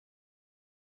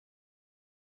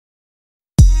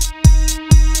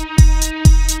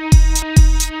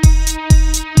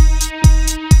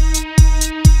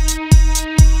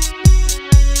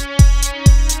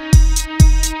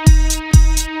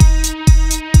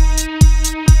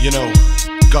You know,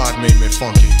 God made me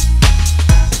funky.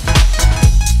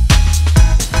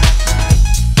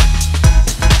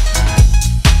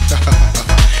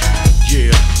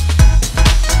 Yeah.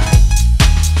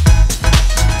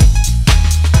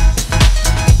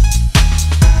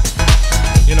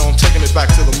 You know, I'm taking it back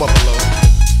to the mother lode,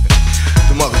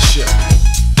 the mothership.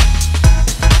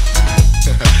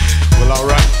 Well,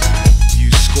 alright,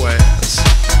 you squares.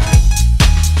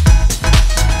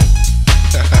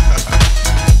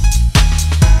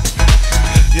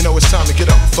 You know, it's time to get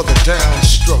up for the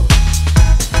downstroke.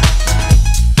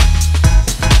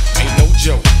 Ain't no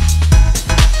joke.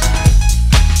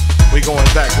 We going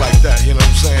back like that, you know what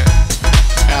I'm saying?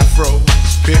 Afros,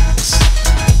 picks,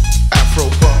 afro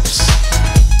puffs,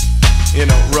 you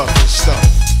know, rough and stuff.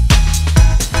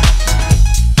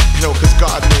 You know, cause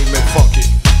God made me funky.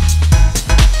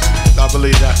 I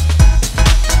believe that.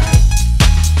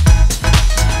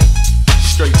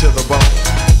 Straight to the bone.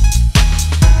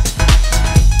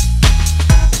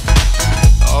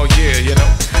 Oh yeah, you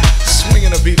know,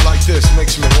 swinging a beat like this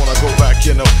makes me wanna go back,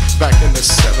 you know, back in the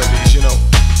 70s, you know.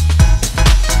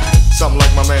 Something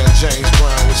like my man James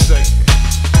Brown would say.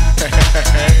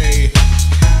 Hey,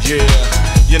 yeah,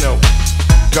 you know,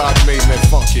 God made me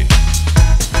funky.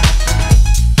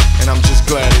 And I'm just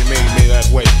glad he made me that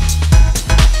way.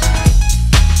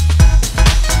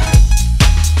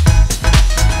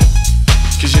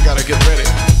 Cause you gotta get ready.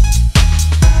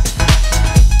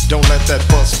 Don't let that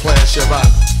bus flash you by.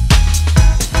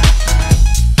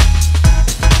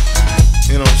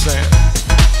 You know what I'm saying?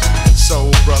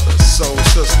 Soul brothers, soul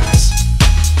sisters,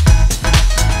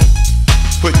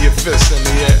 put your fists in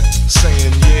the air,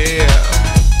 saying yeah.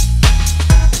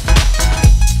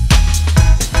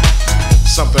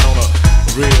 Something on a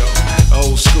real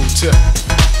old school tip.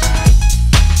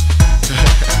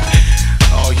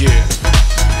 Oh yeah.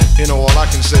 You know, all I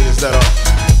can say is that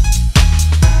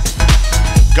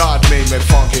God made me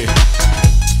funky,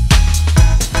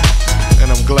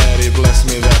 and I'm glad he blessed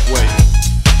me that way.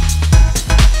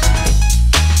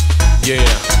 Yeah.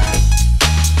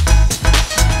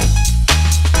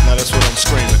 Now that's what I'm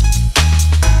screaming.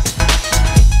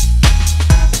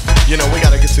 You know, we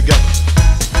gotta get together,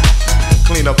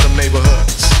 clean up them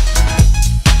neighborhoods,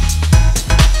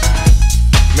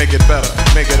 make it better,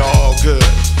 make it all good.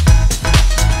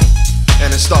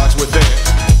 And it starts within.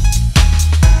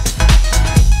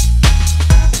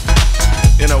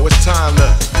 You know, it's time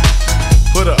to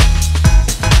put up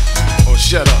or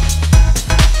shut up.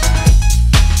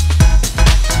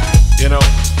 You know,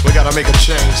 we gotta make a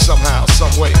change somehow,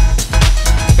 some way.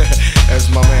 As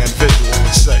my man Visual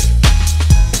would say.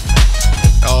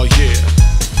 Oh yeah.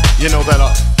 You know that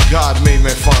God made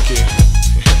me funky.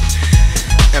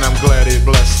 And I'm glad he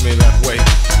blessed me that way.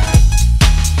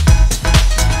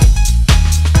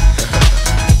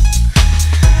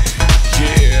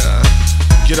 Yeah.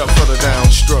 Get up for the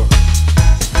downstroke.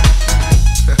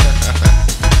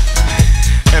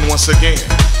 And once again,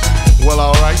 well,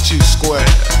 alright, you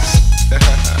squares.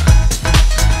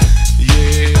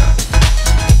 Yeah.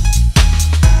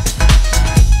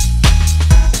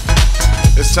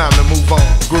 It's time to move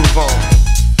on, groove on,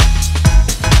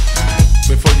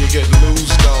 before you get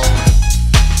loosed on.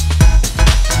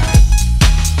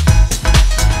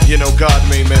 You know, God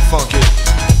made me funky,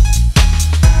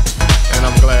 and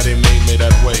I'm glad he made me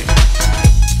that way.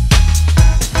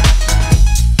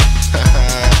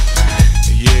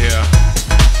 Yeah.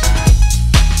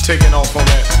 Taking off on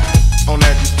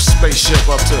that spaceship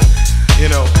up to, you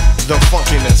know, the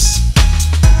funkiness,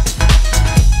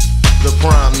 the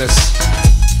primeness.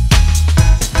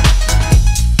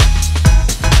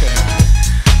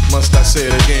 Must I say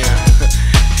it again?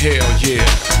 Hell yeah.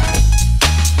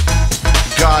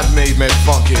 God made me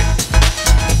funky,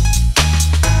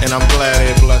 and I'm glad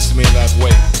he blessed me that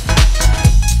way.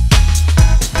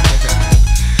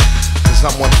 Cause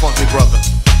I'm one funky brother.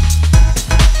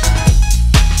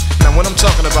 Now when I'm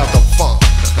talking about the funk,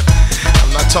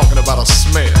 I'm not talking about a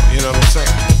smell, you know what I'm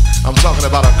saying? I'm talking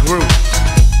about a groove.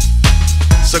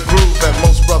 It's a groove that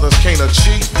most brothers can't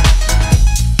achieve.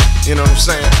 You know what I'm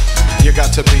saying? You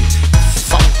got to be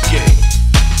funky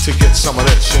to get some of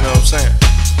this, you know what I'm saying?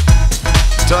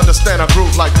 To understand a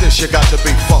groove like this, you got to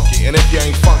be funky. And if you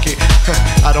ain't funky,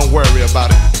 I don't worry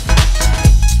about it.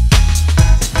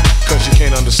 Cause you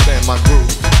can't understand my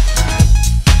groove.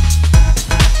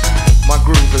 My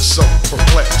groove is so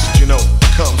perplexed, you know,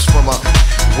 comes from a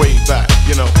way back,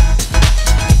 you know.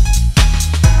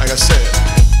 Like I said,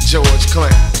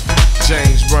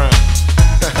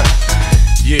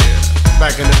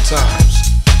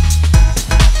 times.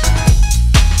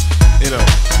 You know,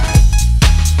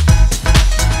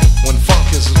 when funk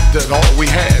is all we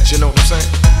had, you know what I'm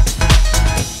saying?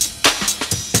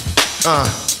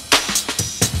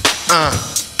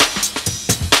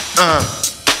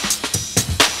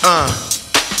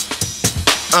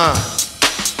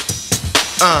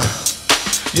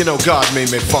 You know, God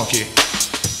made me funky,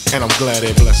 and I'm glad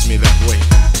He blessed me that way.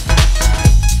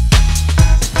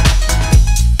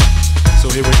 So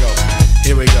here we go,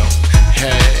 here we go.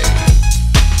 Hey.